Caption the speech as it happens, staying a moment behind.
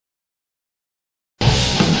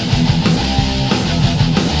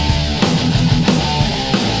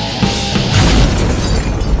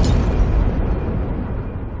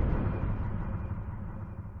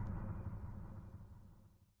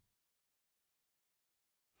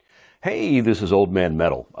Hey, this is Old Man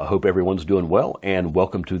Metal. I hope everyone's doing well, and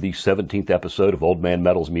welcome to the 17th episode of Old Man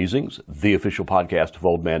Metal's Musings, the official podcast of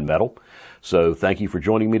Old Man Metal. So thank you for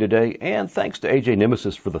joining me today, and thanks to AJ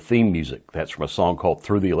Nemesis for the theme music. That's from a song called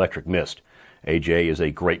Through the Electric Mist. AJ is a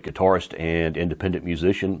great guitarist and independent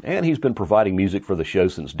musician, and he's been providing music for the show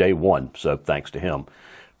since day one, so thanks to him.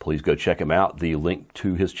 Please go check him out. The link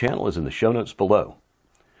to his channel is in the show notes below.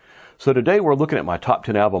 So today we're looking at my top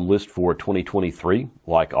 10 album list for 2023.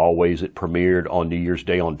 Like always, it premiered on New Year's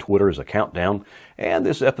Day on Twitter as a countdown, and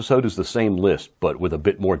this episode is the same list, but with a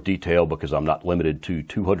bit more detail because I'm not limited to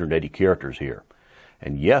 280 characters here.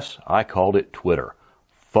 And yes, I called it Twitter.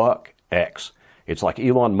 Fuck X. It's like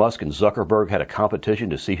Elon Musk and Zuckerberg had a competition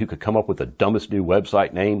to see who could come up with the dumbest new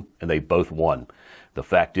website name, and they both won. The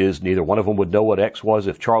fact is, neither one of them would know what X was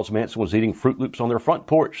if Charles Manson was eating Fruit Loops on their front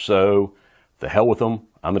porch, so the hell with them.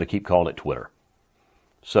 I'm going to keep calling it Twitter.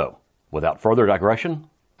 So, without further digression,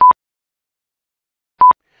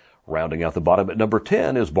 rounding out the bottom at number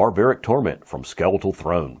 10 is Barbaric Torment from Skeletal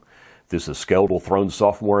Throne. This is Skeletal Throne's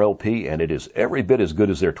sophomore LP, and it is every bit as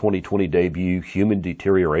good as their 2020 debut, Human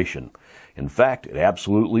Deterioration. In fact, it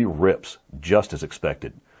absolutely rips, just as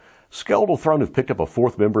expected. Skeletal Throne have picked up a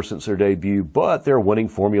fourth member since their debut, but their winning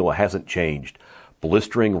formula hasn't changed.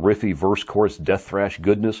 Blistering, riffy verse-chorus death thrash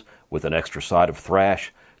goodness with an extra side of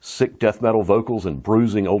thrash, sick death metal vocals, and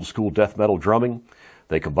bruising old-school death metal drumming.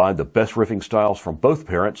 They combine the best riffing styles from both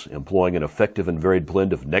parents, employing an effective and varied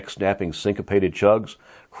blend of neck-snapping syncopated chugs,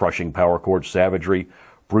 crushing power chord savagery,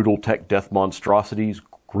 brutal tech death monstrosities,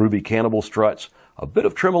 groovy cannibal struts, a bit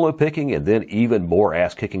of tremolo picking, and then even more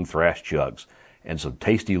ass-kicking thrash chugs. And some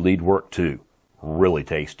tasty lead work, too. Really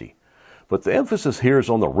tasty. But the emphasis here is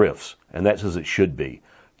on the riffs, and that's as it should be.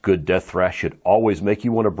 Good death thrash should always make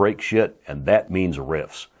you want to break shit, and that means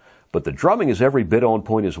riffs. But the drumming is every bit on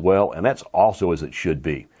point as well, and that's also as it should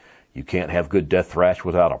be. You can't have good death thrash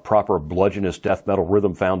without a proper bludgeonous death metal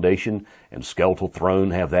rhythm foundation, and Skeletal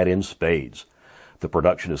Throne have that in spades. The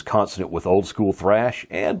production is consonant with old school thrash,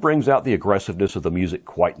 and brings out the aggressiveness of the music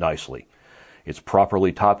quite nicely. It's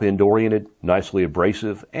properly top-end oriented, nicely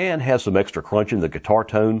abrasive, and has some extra crunch in the guitar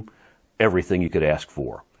tone. Everything you could ask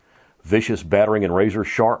for. Vicious, battering, and razor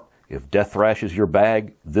sharp. If death thrash is your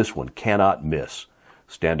bag, this one cannot miss.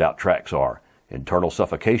 Standout tracks are Internal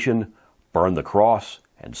Suffocation, Burn the Cross,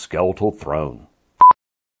 and Skeletal Throne.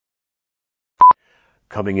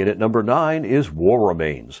 Coming in at number 9 is War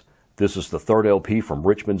Remains. This is the third LP from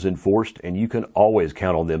Richmond's Enforced, and you can always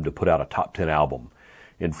count on them to put out a top 10 album.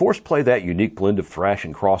 Enforced play that unique blend of thrash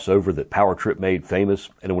and crossover that Power Trip made famous,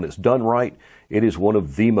 and when it's done right, it is one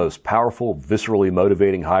of the most powerful, viscerally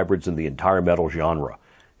motivating hybrids in the entire metal genre.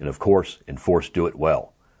 And of course, Enforced do it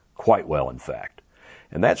well. Quite well, in fact.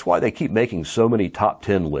 And that's why they keep making so many top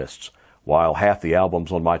 10 lists. While half the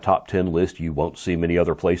albums on my top 10 list you won't see many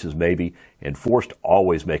other places maybe, Enforced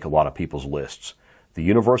always make a lot of people's lists. The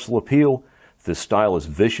universal appeal, this style is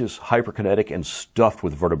vicious, hyperkinetic, and stuffed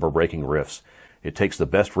with vertebra-breaking riffs. It takes the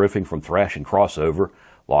best riffing from thrash and crossover,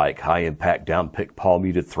 like high-impact down-pick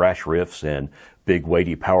palm-muted thrash riffs and big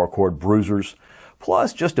weighty power chord bruisers,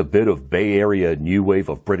 plus just a bit of Bay Area new wave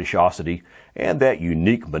of Britishosity, and that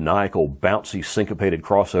unique maniacal, bouncy, syncopated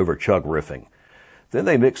crossover chug riffing. Then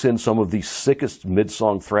they mix in some of the sickest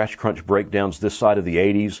mid-song thrash crunch breakdowns this side of the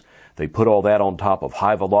 80s. They put all that on top of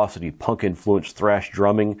high-velocity, punk-influenced thrash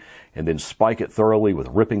drumming, and then spike it thoroughly with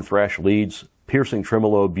ripping thrash leads, piercing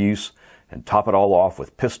tremolo abuse, and top it all off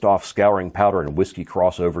with pissed-off scouring powder and whiskey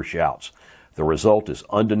crossover shouts. The result is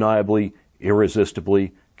undeniably,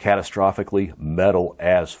 irresistibly, catastrophically metal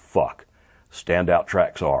as fuck. Standout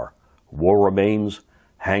tracks are War Remains,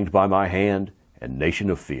 Hanged by My Hand, and Nation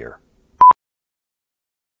of Fear.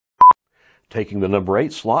 Taking the number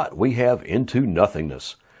 8 slot, we have Into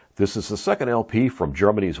Nothingness. This is the second LP from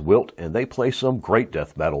Germany's Wilt, and they play some great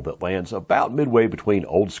death metal that lands about midway between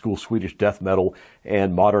old-school Swedish death metal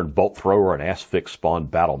and modern bolt thrower and asphyx spawn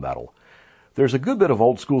battle metal. There's a good bit of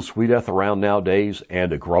old-school Swedeth around nowadays,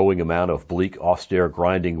 and a growing amount of bleak, austere,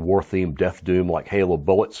 grinding, war-themed death doom like Hail of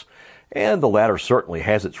Bullets, and the latter certainly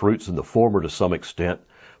has its roots in the former to some extent,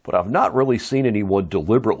 but I've not really seen anyone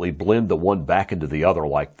deliberately blend the one back into the other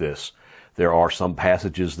like this. There are some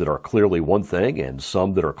passages that are clearly one thing and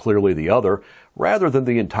some that are clearly the other, rather than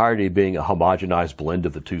the entirety being a homogenized blend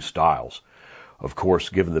of the two styles. Of course,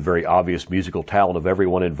 given the very obvious musical talent of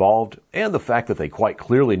everyone involved, and the fact that they quite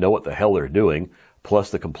clearly know what the hell they're doing, plus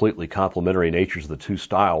the completely complementary natures of the two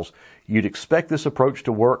styles, you'd expect this approach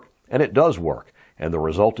to work, and it does work, and the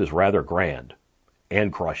result is rather grand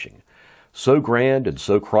and crushing. So grand and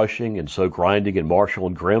so crushing and so grinding and martial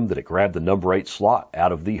and grim that it grabbed the number 8 slot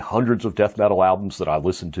out of the hundreds of death metal albums that I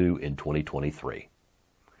listened to in 2023.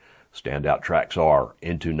 Standout tracks are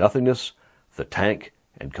Into Nothingness, The Tank,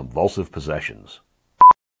 and Convulsive Possessions.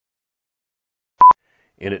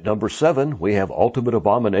 In at number 7, we have Ultimate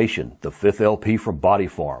Abomination, the 5th LP from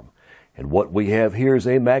Bodyfarm. And what we have here is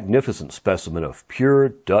a magnificent specimen of pure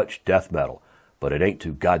Dutch death metal, but it ain't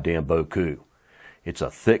too goddamn beaucoup. It's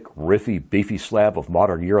a thick, riffy, beefy slab of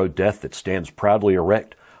modern Euro death that stands proudly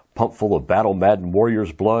erect, pumped full of battle-maddened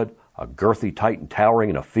warriors' blood, a girthy titan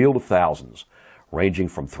towering in a field of thousands. Ranging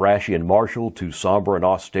from thrashy and martial to somber and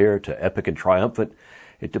austere to epic and triumphant,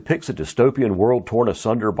 it depicts a dystopian world torn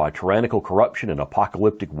asunder by tyrannical corruption and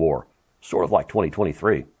apocalyptic war, sort of like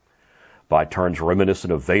 2023. By turns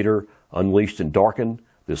reminiscent of Vader, Unleashed and Darkened,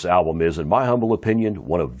 this album is, in my humble opinion,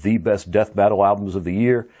 one of the best death metal albums of the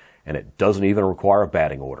year, and it doesn't even require a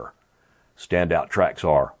batting order. Standout tracks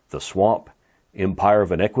are The Swamp, Empire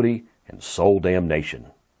of Inequity, and Soul Damnation.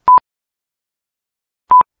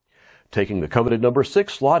 Taking the coveted number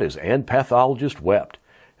 6 slot is Pathologist Wept.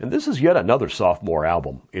 And this is yet another sophomore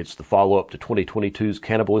album. It's the follow-up to 2022's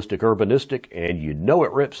Cannibalistic Urbanistic, and you know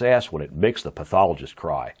it rips ass when it makes the Pathologist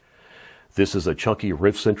cry. This is a chunky,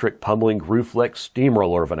 riff-centric, pummeling, groove-flex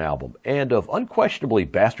steamroller of an album, and of unquestionably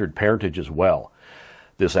bastard parentage as well.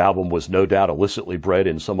 This album was no doubt illicitly bred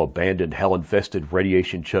in some abandoned, hell-infested,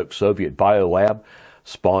 radiation-choked Soviet biolab,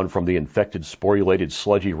 spawned from the infected, sporulated,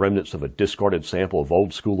 sludgy remnants of a discarded sample of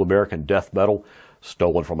old-school American death metal,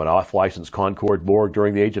 stolen from an off-licensed Concord morgue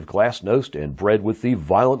during the age of Glasnost, and bred with the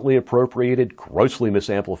violently appropriated, grossly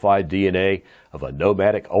misamplified DNA of a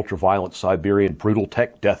nomadic, ultra-violent Siberian brutal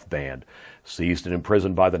tech death band, seized and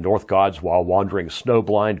imprisoned by the North Gods while wandering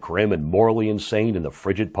snowblind, grim, and morally insane in the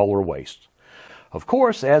frigid polar wastes. Of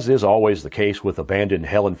course, as is always the case with abandoned,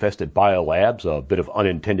 hell-infested biolabs, a bit of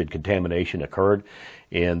unintended contamination occurred,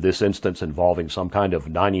 in this instance involving some kind of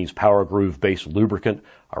 90s power groove-based lubricant,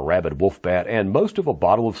 a rabid wolf bat, and most of a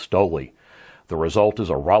bottle of Stoli. The result is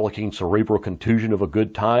a rollicking cerebral contusion of a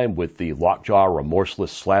good time with the lockjaw,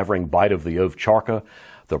 remorseless, slavering bite of the Ovcharka,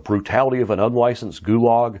 the brutality of an unlicensed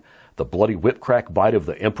gulag, the bloody whip-crack bite of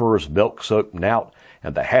the Emperor's milk-soaked knout,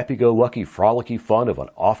 and the happy-go-lucky, frolicky fun of an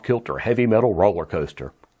off-kilter heavy metal roller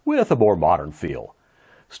coaster, with a more modern feel.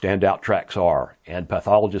 Standout tracks are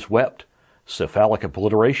Pathologist Wept, Cephalic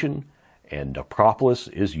Obliteration, and Necropolis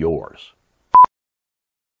is Yours.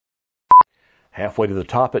 Halfway to the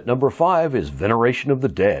top at number 5 is Veneration of the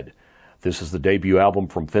Dead. This is the debut album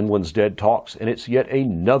from Finland's Dead Talks, and it's yet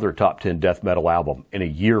another top 10 death metal album in a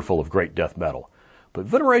year full of great death metal. But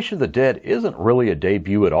Veneration of the Dead isn't really a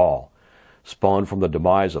debut at all. Spawned from the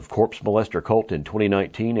demise of Corpse Molester Cult in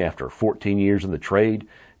 2019 after 14 years in the trade,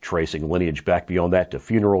 tracing lineage back beyond that to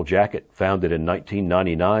Funeral Jacket, founded in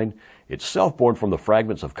 1999, itself born from the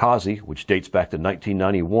fragments of Kazi, which dates back to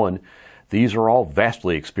 1991, these are all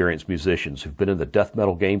vastly experienced musicians who've been in the death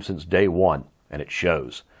metal game since day one, and it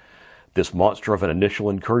shows. This monster of an initial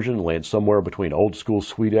incursion lands somewhere between old-school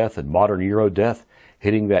Swedeath and modern Eurodeath,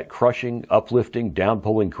 hitting that crushing, uplifting,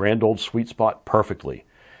 down-pulling grand old sweet spot perfectly.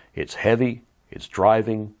 It's heavy, it's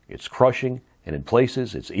driving, it's crushing, and in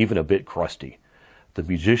places it's even a bit crusty. The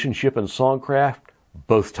musicianship and songcraft,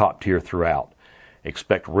 both top tier throughout.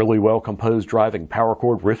 Expect really well-composed driving power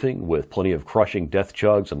chord riffing with plenty of crushing death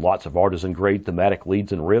chugs and lots of artisan-grade thematic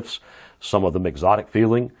leads and riffs, some of them exotic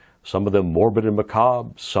feeling, some of them morbid and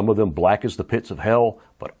macabre, some of them black as the pits of hell,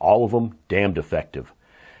 but all of them damned effective.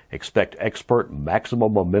 Expect expert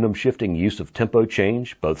maximum momentum-shifting use of tempo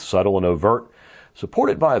change, both subtle and overt,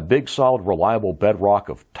 supported by a big, solid, reliable bedrock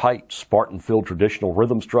of tight, Spartan-filled traditional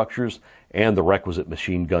rhythm structures and the requisite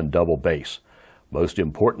machine gun double bass. Most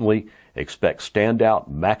importantly, expect standout,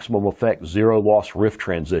 maximum effect, zero-loss riff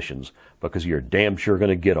transitions, because you're damn sure going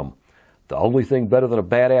to get them. The only thing better than a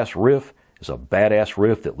badass riff is a badass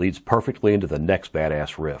riff that leads perfectly into the next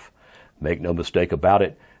badass riff. Make no mistake about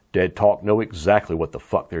it, Dead Talk know exactly what the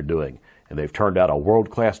fuck they're doing, and they've turned out a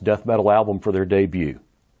world-class death metal album for their debut.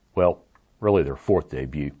 Well, really their fourth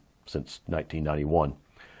debut since 1991.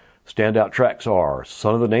 Standout tracks are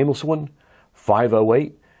Son of the Nameless One,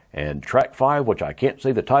 508, and track 5, which I can't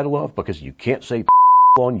say the title of because you can't say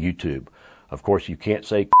on YouTube. Of course, you can't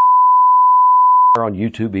say on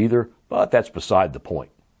YouTube either, but that's beside the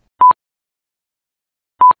point.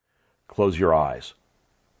 Close your eyes.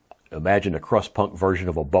 Imagine a crust punk version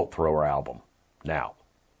of a Bolt Thrower album. Now,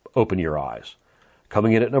 open your eyes.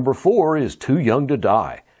 Coming in at number 4 is Too Young to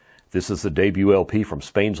Die. This is the debut LP from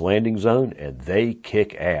Spain's Landing Zone, and they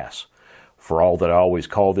kick ass. For all that I always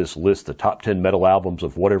call this list the top 10 metal albums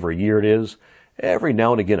of whatever year it is, every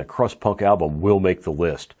now and again a crust punk album will make the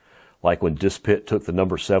list, like when Dispit took the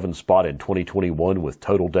number 7 spot in 2021 with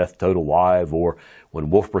Total Death Total Live, or when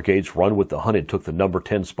Wolf Brigade's Run with the Hunted took the number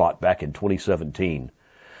 10 spot back in 2017.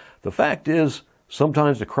 The fact is,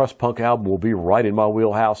 sometimes the crust punk album will be right in my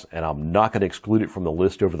wheelhouse, and I'm not going to exclude it from the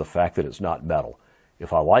list over the fact that it's not metal.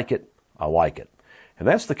 If I like it, I like it. And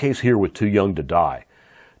that's the case here with Too Young to Die.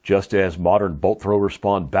 Just as modern bolt throwers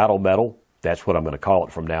spawn battle metal, that's what I'm going to call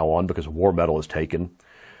it from now on because war metal is taken.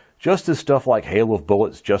 Just as stuff like Hail of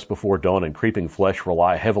Bullets, Just Before Dawn, and Creeping Flesh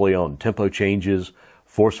rely heavily on tempo changes,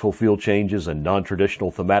 forceful field changes, and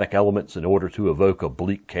non-traditional thematic elements in order to evoke a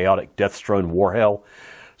bleak, chaotic, death-strewn war hell,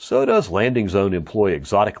 so does Landing Zone employ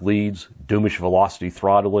exotic leads, doomish velocity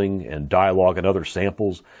throttling, and dialogue and other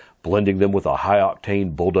samples, blending them with a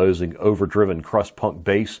high-octane, bulldozing, overdriven crust punk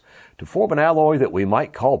bass to form an alloy that we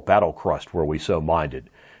might call battle crust were we so minded,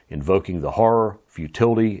 invoking the horror,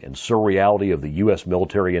 futility, and surreality of the U.S.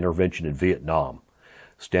 military intervention in Vietnam.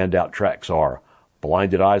 Standout tracks are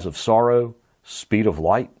Blinded Eyes of Sorrow, Speed of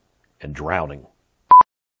Light, and Drowning.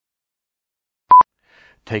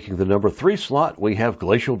 Taking the number 3 slot, we have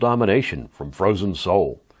Glacial Domination from Frozen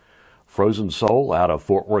Soul. Frozen Soul, out of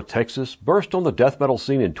Fort Worth, Texas, burst on the death metal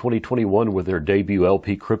scene in 2021 with their debut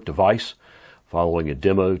LP Crypt Device, following a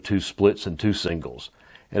demo, 2 splits, and 2 singles.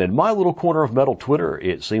 And in my little corner of metal Twitter,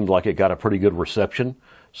 it seemed like it got a pretty good reception.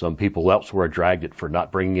 Some people elsewhere dragged it for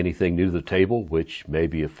not bringing anything new to the table, which may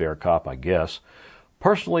be a fair cop, I guess.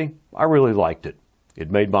 Personally, I really liked it. It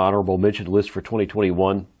made my honorable mention list for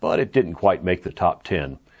 2021, but it didn't quite make the top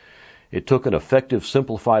 10. It took an effective,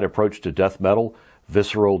 simplified approach to death metal,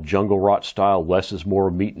 visceral, jungle rot style, less is more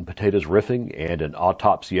meat and potatoes riffing, and an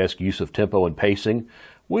autopsy-esque use of tempo and pacing,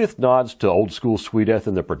 with nods to old-school Swedeath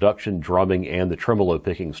in the production, drumming, and the tremolo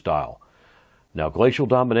picking style. Now, Glacial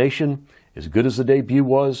Domination, as good as the debut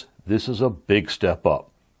was, this is a big step up,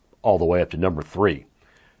 all the way up to number 3.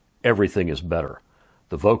 Everything is better.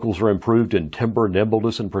 The vocals are improved in timbre,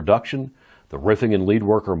 nimbleness, and production, the riffing and lead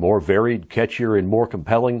work are more varied, catchier, and more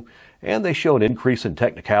compelling, and they show an increase in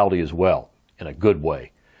technicality as well, in a good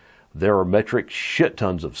way. There are metric shit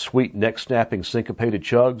tons of sweet neck-snapping syncopated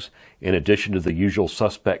chugs, in addition to the usual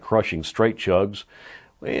suspect crushing straight chugs,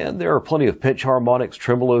 and there are plenty of pinch harmonics,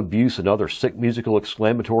 tremolo abuse, and other sick musical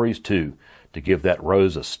exclamatories too, to give that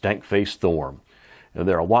rose a stank-faced thorn. And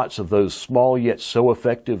there are lots of those small yet so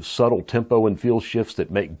effective, subtle tempo and feel shifts that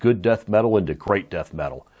make good death metal into great death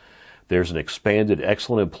metal. There's an expanded,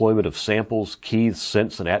 excellent employment of samples, keys,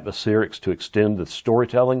 synths, and atmospherics to extend the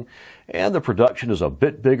storytelling, and the production is a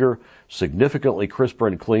bit bigger, significantly crisper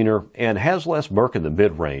and cleaner, and has less murk in the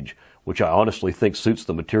mid-range, which I honestly think suits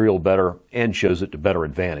the material better and shows it to better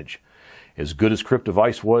advantage. As good as Crypt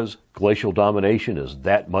Device was, Glacial Domination is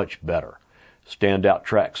that much better. Standout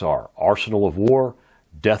tracks are Arsenal of War,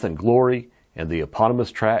 Death and Glory, and the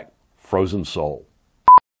eponymous track, Frozen Soul.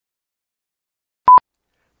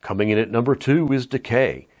 Coming in at number 2 is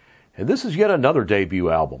Decay, and this is yet another debut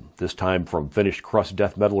album, this time from finished crust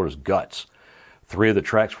death metalers Guts. 3 of the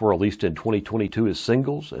tracks were released in 2022 as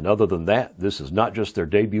singles, and other than that, this is not just their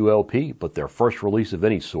debut LP, but their first release of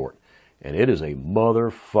any sort, and it is a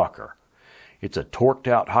motherfucker. It's a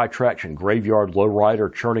torqued-out, high-traction graveyard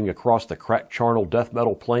lowrider churning across the cracked charnel death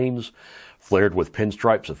metal plains, flared with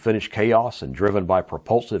pinstripes of finished chaos and driven by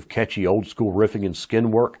propulsive, catchy old-school riffing and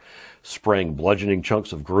skin work, spraying bludgeoning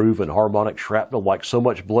chunks of groove and harmonic shrapnel like so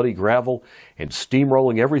much bloody gravel, and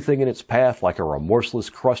steamrolling everything in its path like a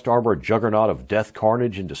remorseless crust-armored juggernaut of death,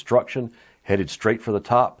 carnage, and destruction, headed straight for the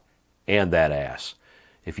top, and that ass.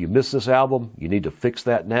 If you miss this album, you need to fix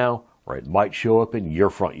that now, or it might show up in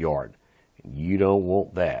your front yard. And you don't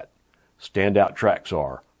want that. Standout tracks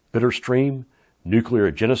are Bitter Stream, Nuclear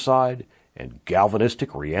Genocide, and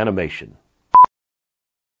Galvanistic Reanimation.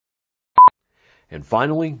 And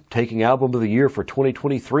finally, taking Album of the Year for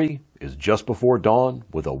 2023 is Just Before Dawn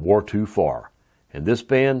with A War Too Far. And this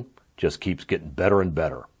band just keeps getting better and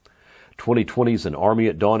better. 2020's An Army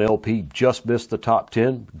at Dawn LP just missed the top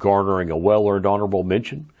 10, garnering a well-earned honorable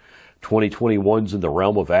mention. 2021's In the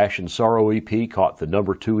Realm of Ash and Sorrow EP caught the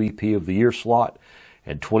number 2 EP of the Year slot,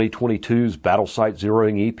 and 2022's Battle Site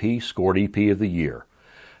Zeroing EP scored EP of the Year.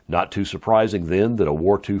 Not too surprising then that A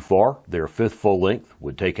War Too Far, their 5th full length,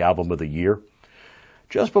 would take Album of the Year.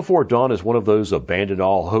 Just Before Dawn is one of those abandon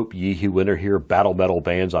all hope ye who enter here battle metal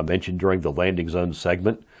bands I mentioned during the Landing Zone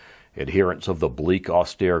segment, adherents of the bleak,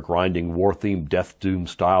 austere, grinding, war-themed death doom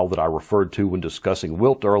style that I referred to when discussing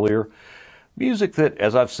Wilt earlier. Music that,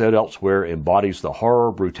 as I've said elsewhere, embodies the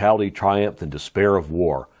horror, brutality, triumph, and despair of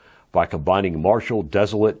war, by combining martial,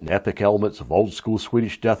 desolate, and epic elements of old-school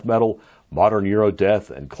Swedish death metal, modern Eurodeath,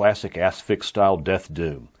 and classic Asphyx-style death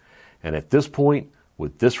doom. And at this point,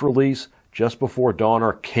 with this release, Just Before Dawn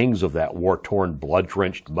are kings of that war-torn,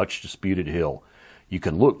 blood-drenched, much-disputed hill. You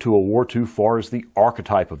can look to A War Too Far as the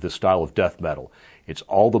archetype of this style of death metal. It's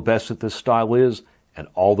all the best that this style is, and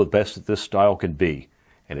all the best that this style can be.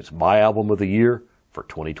 And it's my album of the year for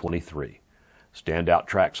 2023. Standout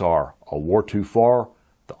tracks are A War Too Far,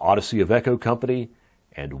 The Odyssey of Echo Company,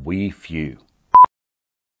 and We Few.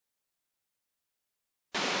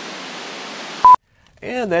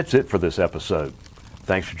 And that's it for this episode.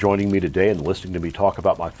 Thanks for joining me today and listening to me talk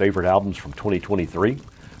about my favorite albums from 2023.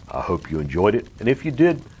 I hope you enjoyed it, and if you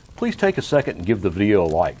did, please take a second and give the video a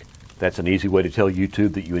like. That's an easy way to tell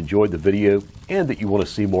YouTube that you enjoyed the video and that you want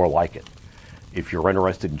to see more like it. If you're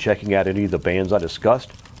interested in checking out any of the bands I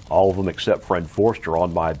discussed, all of them except Friend Forced are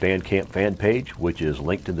on my Bandcamp fan page, which is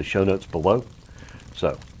linked in the show notes below.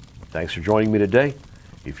 So, thanks for joining me today.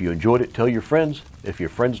 If you enjoyed it, tell your friends. If your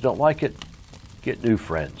friends don't like it, get new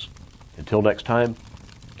friends. Until next time,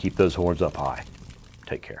 keep those horns up high.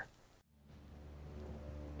 Take care.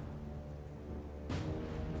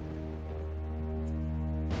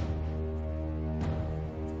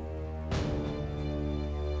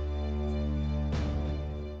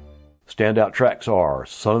 Standout tracks are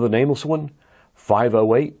Son of the Nameless One,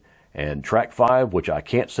 508, and track 5, which I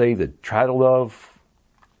can't say the title of.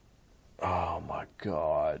 Oh my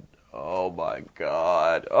God. Oh my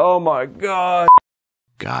God. Oh my God.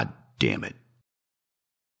 God damn it.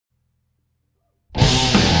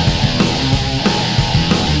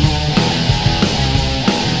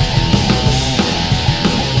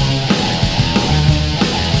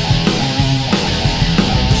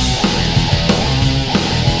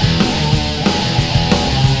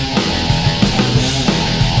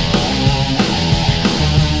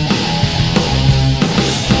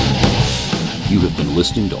 You have been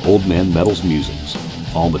listening to Old Man Metal's musings.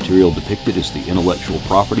 All material depicted is the intellectual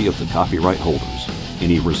property of the copyright holders.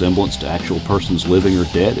 Any resemblance to actual persons living or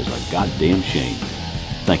dead is a goddamn shame.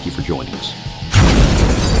 Thank you for joining us.